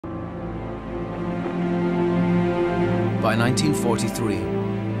By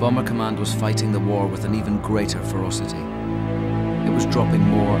 1943, Bomber Command was fighting the war with an even greater ferocity. It was dropping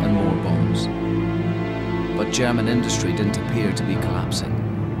more and more bombs. But German industry didn't appear to be collapsing.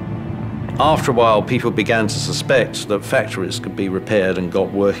 After a while, people began to suspect that factories could be repaired and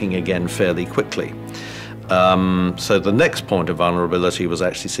got working again fairly quickly. So the next point of vulnerability was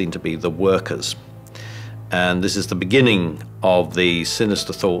actually seen to be the workers. And this is the beginning of the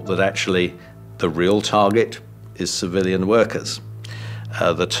sinister thought that actually the real target is civilian workers.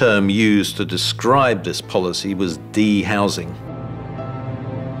 The term used to describe this policy was de-housing.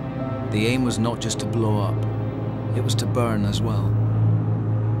 The aim was not just to blow up, it was to burn as well.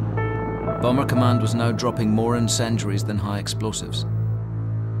 Bomber Command was now dropping more incendiaries than high explosives.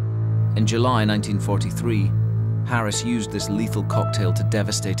 In July 1943, Harris used this lethal cocktail to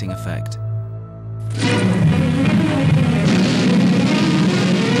devastating effect.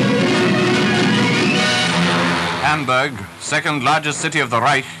 Hamburg, second largest city of the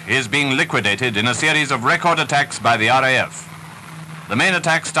Reich, is being liquidated in a series of record attacks by the RAF. The main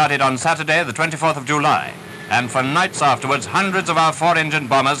attack started on Saturday, the 24th of July, and for nights afterwards, hundreds of our four-engine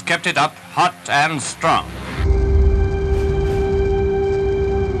bombers kept it up, hot and strong.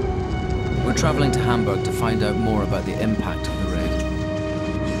 We're traveling to Hamburg to find out more about the impact of the raid.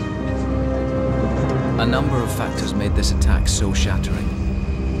 A number of factors made this attack so shattering.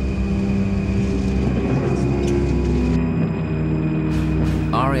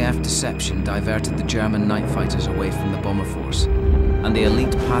 RAF deception diverted the German night fighters away from the bomber force, and the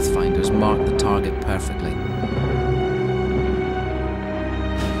elite Pathfinders marked the target perfectly.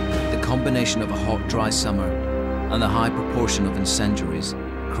 The combination of a hot, dry summer and the high proportion of incendiaries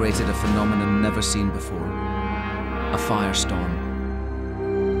created a phenomenon never seen before, a firestorm.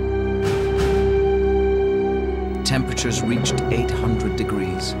 Temperatures reached 800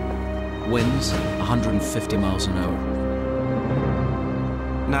 degrees, winds 150 miles an hour.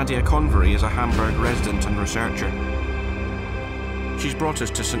 Nadia Convery is a Hamburg resident and researcher. She's brought us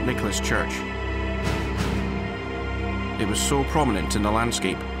to St. Nicholas Church. It was so prominent in the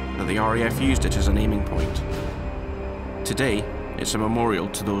landscape that the RAF used it as an aiming point. Today, it's a memorial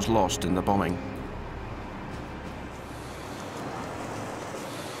to those lost in the bombing.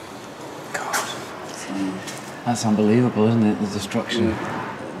 God, that's unbelievable, isn't it, the destruction?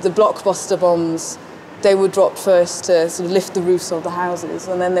 The blockbuster bombs, they were dropped first to sort of lift the roofs of the houses,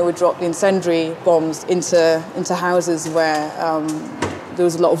 and then they would drop the incendiary bombs into houses where there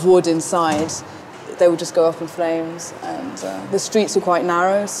was a lot of wood inside. They would just go up in flames, and the streets were quite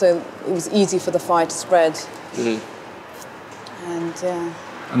narrow, so it was easy for the fire to spread. Mm-hmm. And yeah.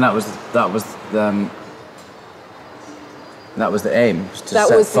 And that was the aim, to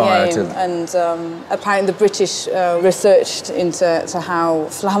set fire to. And apparently the British researched into how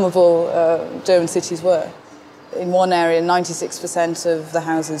flammable German cities were. In one area, 96% of the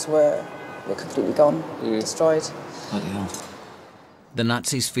houses were completely gone, destroyed. Bloody hell. The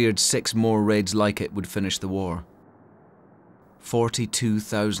Nazis feared 6 more raids like it would finish the war.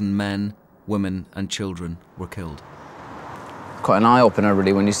 42,000 men, women and children were killed. Quite an eye-opener,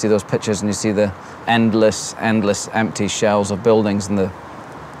 really, when you see those pictures and you see the endless empty shells of buildings and the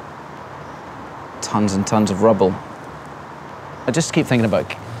tons and tons of rubble. I just keep thinking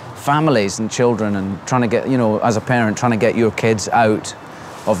about families and children and trying to get, you know, as a parent, trying to get your kids out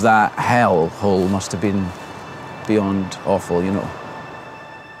of that hell hole must have been beyond awful, you know.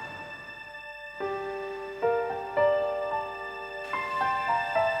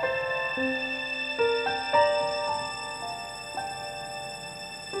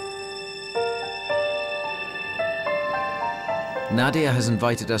 Nadia has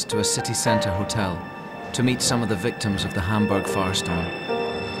invited us to a city centre hotel to meet some of the victims of the Hamburg firestorm.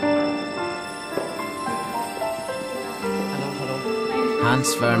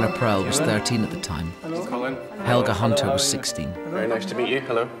 Hans Werner Prell was 13 at the time. Hello, Colin. Helga Hunter was 16. Very nice to meet you.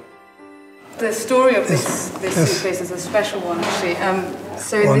 Hello. The story of this suitcase is a special one, actually.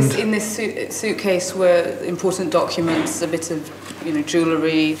 So in this suitcase were important documents, a bit of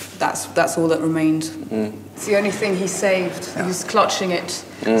jewellery. That's all that remained. It's the only thing he saved. He was clutching it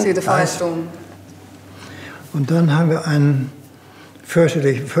through the firestorm. Und dann haben wir einen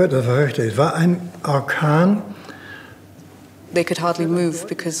fürchterlich, es war ein Orkan. They could hardly move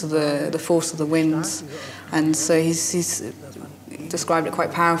because of the force of the winds, and so he's described it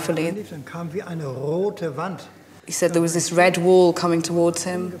quite powerfully. He said there was this red wall coming towards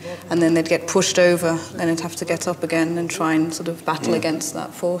him, and then they'd get pushed over, then he'd have to get up again and try and sort of battle against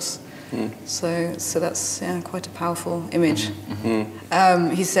that force. So that's quite a powerful image.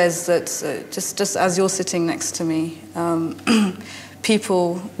 He says that just as you're sitting next to me,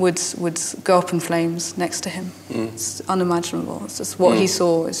 people would go up in flames next to him. It's unimaginable. It's just what he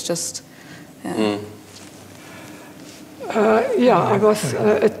saw. It's just, yeah. Yeah, I was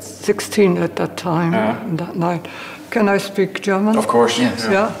at 16 at that time, that night. Can I speak German? Of course. Yes.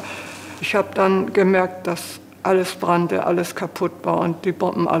 Ja. Ich habe dann gemerkt, dass alles brannte, alles kaputt war und die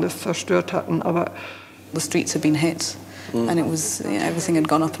Bomben alles zerstört hatten. Aber the streets had been hit, and it was, you know, everything had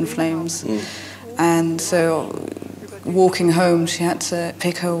gone up in flames. And so, walking home, she had to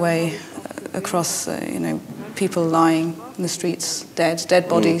pick her way across, you know, people lying in the streets, dead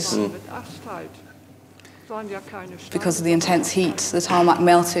bodies. Because of the intense heat, the tarmac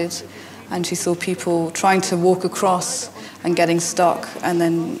melted, and she saw people trying to walk across and getting stuck, and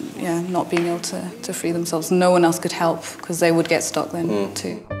then, yeah, not being able to free themselves. No one else could help because they would get stuck then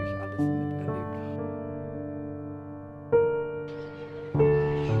too.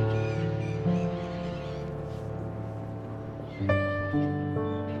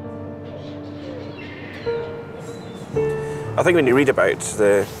 I think when you read about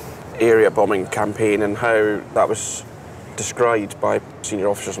the area bombing campaign and how that was described by senior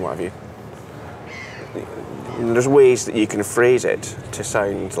officers and what have you, there's ways that you can phrase it to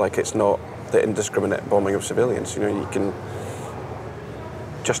sound like it's not the indiscriminate bombing of civilians. You know, you can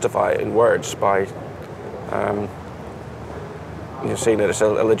justify it in words by saying that it's a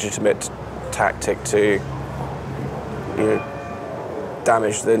legitimate tactic to, you know,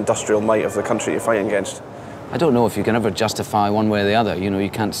 damage the industrial might of the country you're fighting against. I don't know if you can ever justify one way or the other. You know, you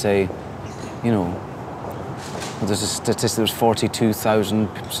can't say, you know, there's a statistic, there's 42,000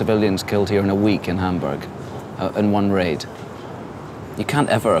 civilians killed here in a week in Hamburg, in one raid. You can't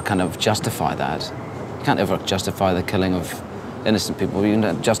ever kind of justify that. You can't ever justify the killing of innocent people. You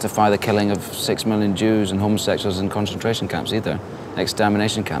can't justify the killing of 6 million Jews and homosexuals in concentration camps either,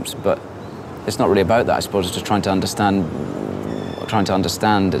 extermination camps. But it's not really about that, I suppose. It's just trying to understand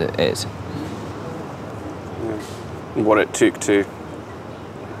it. What it took to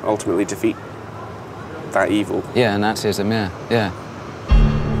ultimately defeat that evil. Yeah, Nazism, yeah.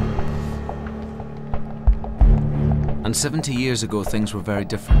 And 70 years ago, things were very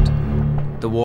different.